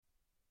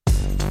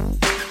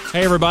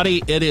Hey,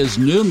 everybody. It is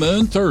New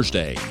Moon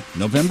Thursday,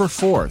 November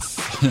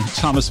 4th.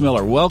 Thomas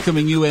Miller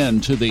welcoming you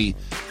in to the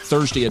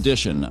Thursday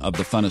edition of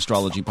the Fun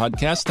Astrology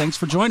Podcast. Thanks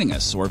for joining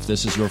us. Or if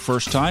this is your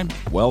first time,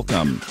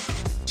 welcome.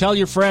 Tell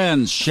your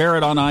friends, share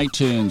it on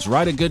iTunes,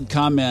 write a good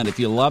comment if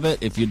you love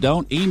it. If you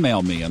don't,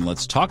 email me and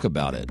let's talk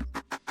about it.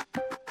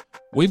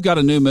 We've got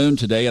a new moon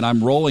today, and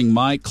I'm rolling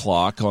my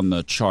clock on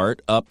the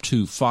chart up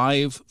to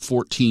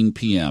 5:14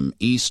 p.m.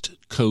 East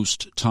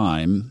Coast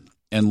time,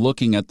 and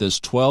looking at this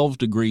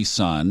 12-degree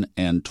sun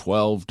and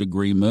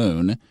 12-degree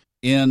moon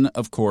in,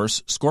 of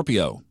course,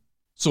 Scorpio.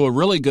 So a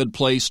really good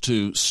place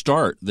to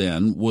start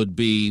then would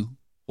be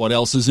what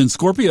else is in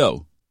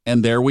Scorpio?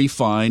 And there we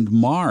find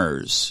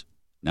Mars.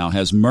 Now,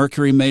 has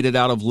Mercury made it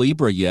out of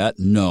Libra yet?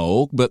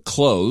 No, but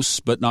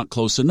close, but not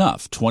close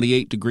enough.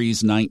 28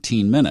 degrees,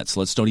 19 minutes.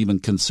 Let's don't even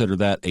consider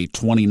that a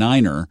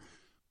 29er.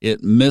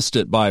 It missed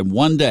it by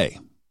 1 day.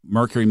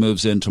 Mercury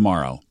moves in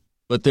tomorrow.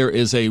 But there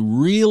is a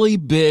really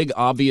big,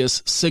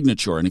 obvious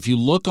signature. And if you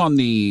look on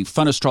the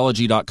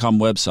funastrology.com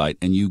website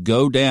and you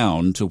go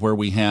down to where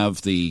we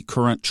have the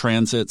current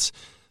transits,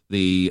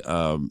 the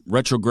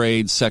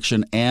retrograde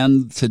section,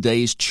 and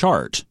today's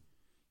chart,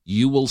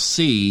 you will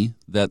see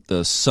that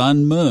the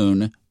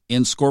sun-moon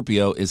in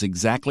Scorpio is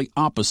exactly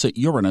opposite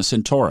Uranus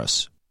in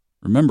Taurus.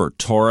 Remember,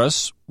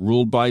 Taurus,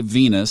 ruled by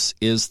Venus,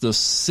 is the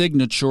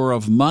signature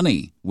of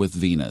money with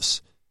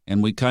Venus.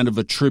 And we kind of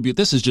attribute,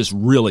 this is just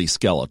really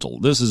skeletal.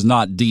 This is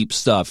not deep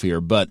stuff here,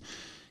 but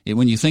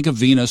when you think of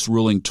Venus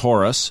ruling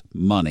Taurus,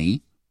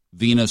 money,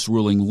 Venus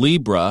ruling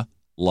Libra,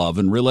 love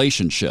and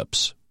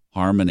relationships,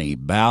 harmony,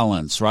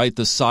 balance, right?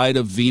 The side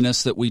of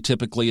Venus that we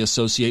typically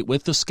associate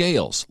with the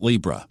scales,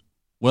 Libra.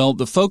 Well,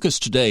 the focus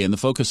today and the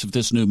focus of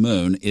this new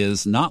moon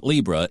is not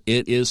Libra,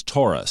 it is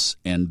Taurus.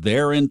 And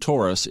there in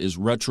Taurus is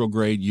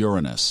retrograde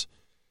Uranus.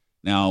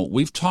 Now,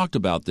 we've talked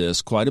about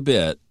this quite a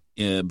bit,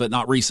 but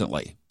not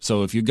recently.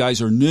 So if you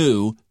guys are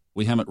new,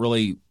 we haven't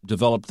really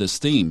developed this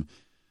theme.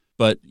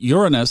 But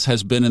Uranus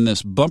has been in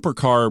this bumper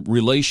car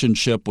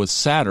relationship with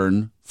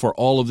Saturn for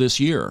all of this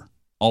year.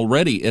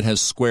 Already it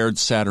has squared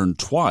Saturn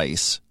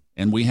twice,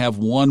 and we have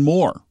one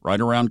more right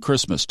around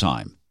Christmas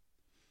time.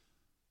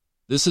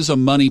 This is a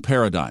money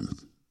paradigm.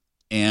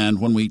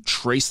 And when we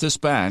trace this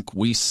back,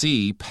 we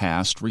see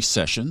past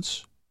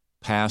recessions,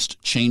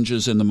 past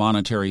changes in the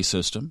monetary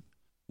system.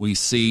 We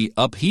see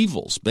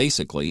upheavals,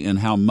 basically, in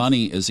how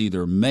money is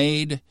either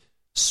made,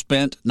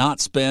 spent, not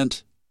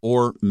spent,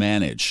 or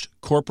managed,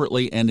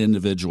 corporately and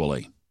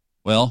individually.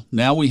 Well,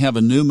 now we have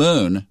a new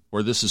moon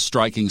where this is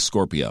striking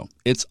Scorpio.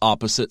 It's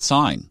opposite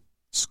sign.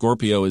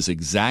 Scorpio is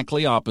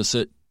exactly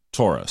opposite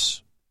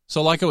Taurus.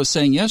 So like I was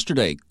saying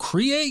yesterday,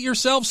 create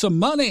yourself some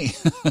money.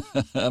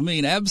 I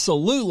mean,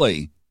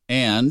 absolutely.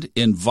 And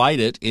invite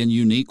it in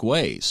unique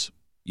ways.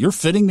 You're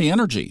fitting the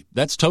energy.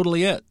 That's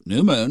totally it.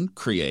 New moon,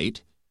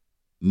 create.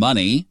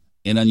 Money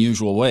in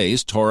unusual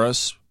ways,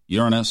 Taurus,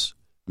 Uranus.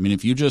 I mean,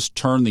 if you just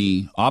turn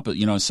the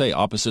say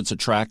opposites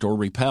attract or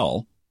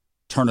repel,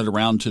 turn it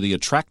around to the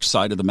attract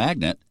side of the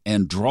magnet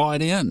and draw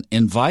it in,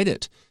 invite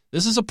it.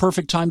 This is a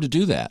perfect time to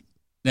do that.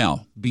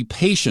 Now, be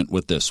patient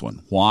with this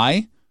one.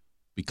 Why?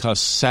 Because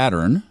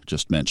Saturn,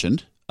 just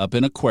mentioned, up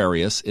in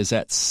Aquarius is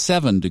at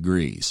 7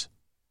 degrees.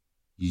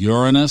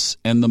 Uranus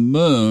and the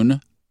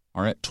moon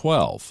are at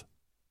 12.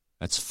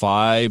 That's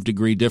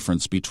 5-degree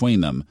difference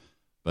between them.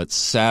 But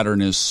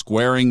Saturn is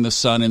squaring the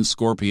sun in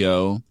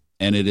Scorpio,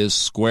 and it is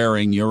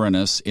squaring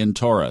Uranus in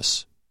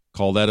Taurus.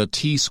 Call that a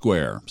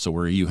T-square. So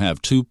where you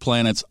have two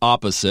planets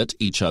opposite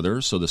each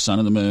other, so the sun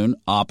and the moon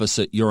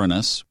opposite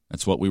Uranus.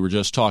 That's what we were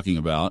just talking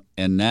about.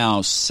 And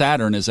now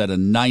Saturn is at a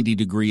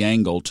 90-degree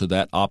angle to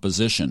that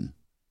opposition.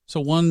 So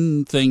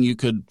one thing you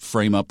could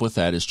frame up with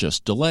that is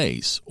just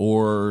delays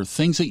or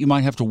things that you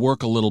might have to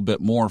work a little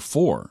bit more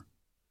for.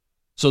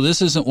 So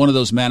this isn't one of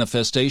those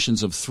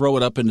manifestations of throw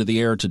it up into the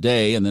air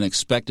today and then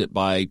expect it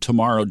by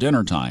tomorrow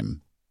dinner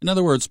time. In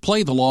other words,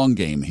 play the long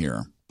game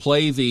here.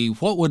 Play the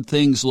what would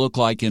things look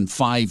like in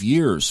 5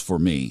 years for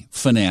me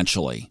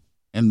financially?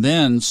 And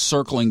then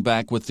circling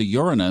back with the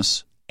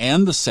Uranus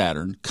and the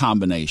Saturn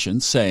combination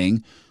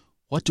saying,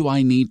 what do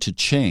I need to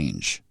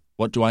change?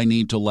 What do I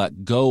need to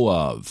let go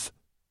of?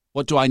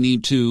 What do I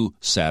need to,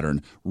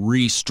 Saturn,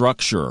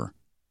 restructure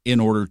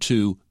in order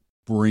to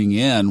bring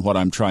in what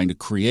I'm trying to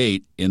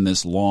create in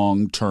this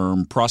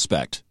long-term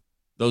prospect?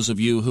 Those of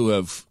you who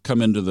have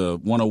come into the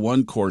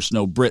 101 course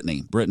know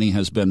Brittany. Brittany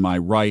has been my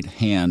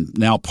right-hand,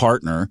 now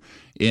partner,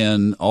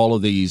 in all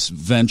of these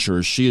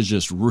ventures. She has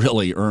just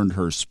really earned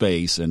her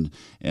space and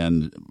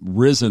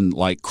risen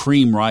like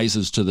cream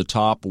rises to the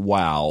top.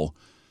 Wow.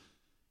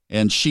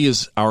 And she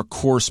is our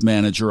course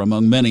manager,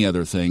 among many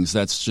other things.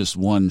 That's just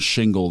one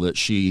shingle that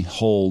she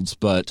holds,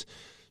 but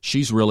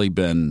she's really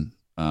been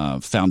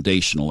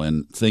foundational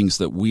in things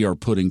that we are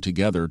putting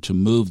together to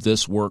move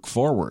this work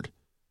forward.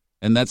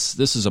 And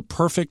this is a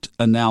perfect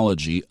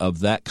analogy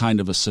of that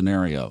kind of a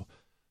scenario.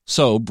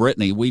 So,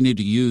 Brittany, we need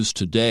to use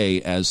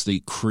today as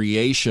the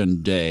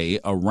creation day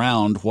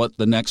around what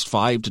the next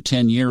 5 to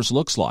 10 years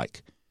looks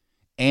like.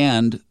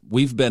 And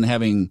we've been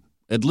having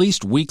at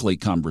least weekly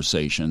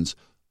conversations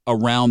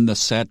around the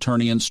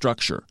Saturnian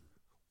structure.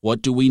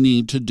 What do we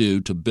need to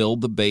do to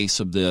build the base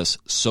of this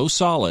so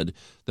solid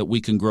that we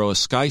can grow a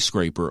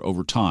skyscraper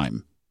over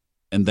time?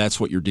 And that's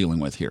what you're dealing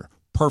with here.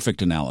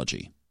 Perfect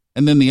analogy.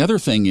 And then the other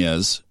thing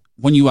is,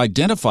 when you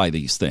identify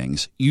these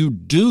things, you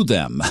do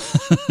them.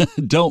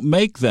 Don't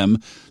make them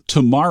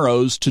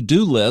tomorrow's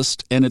to-do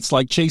list, and it's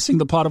like chasing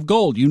the pot of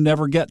gold. You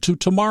never get to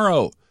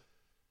tomorrow.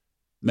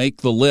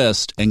 Make the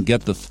list and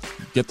get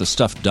the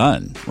stuff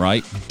done,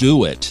 right?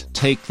 Do it.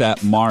 Take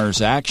that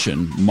Mars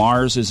action.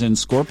 Mars is in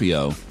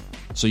Scorpio,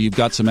 so you've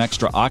got some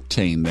extra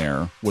octane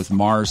there with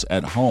Mars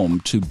at home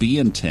to be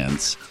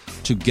intense,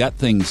 to get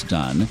things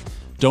done.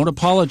 Don't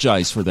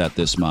apologize for that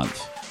this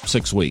month,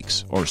 6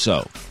 weeks or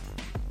so.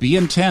 Be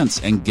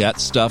intense and get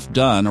stuff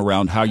done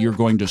around how you're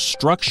going to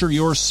structure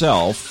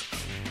yourself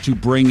to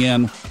bring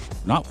in,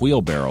 not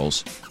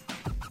wheelbarrows,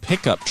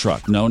 pickup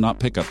truck. No, not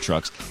pickup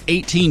trucks.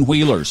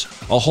 18-wheelers,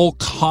 a whole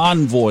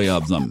convoy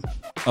of them,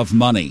 of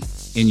money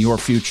in your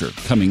future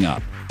coming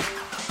up.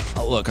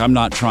 Look, I'm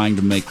not trying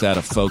to make that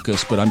a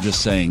focus, but I'm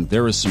just saying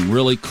there is some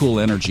really cool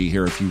energy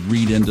here. If you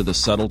read into the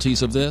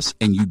subtleties of this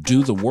and you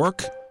do the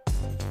work,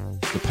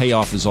 the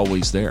payoff is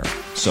always there.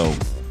 So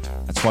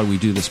that's why we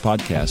do this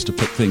podcast, to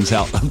put things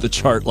out of the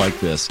chart like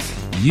this.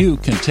 You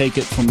can take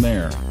it from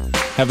there.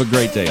 Have a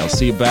great day. I'll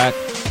see you back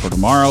for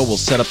tomorrow. We'll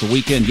set up the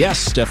weekend. Yes,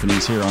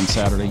 Stephanie's here on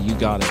Saturday. You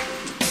got it.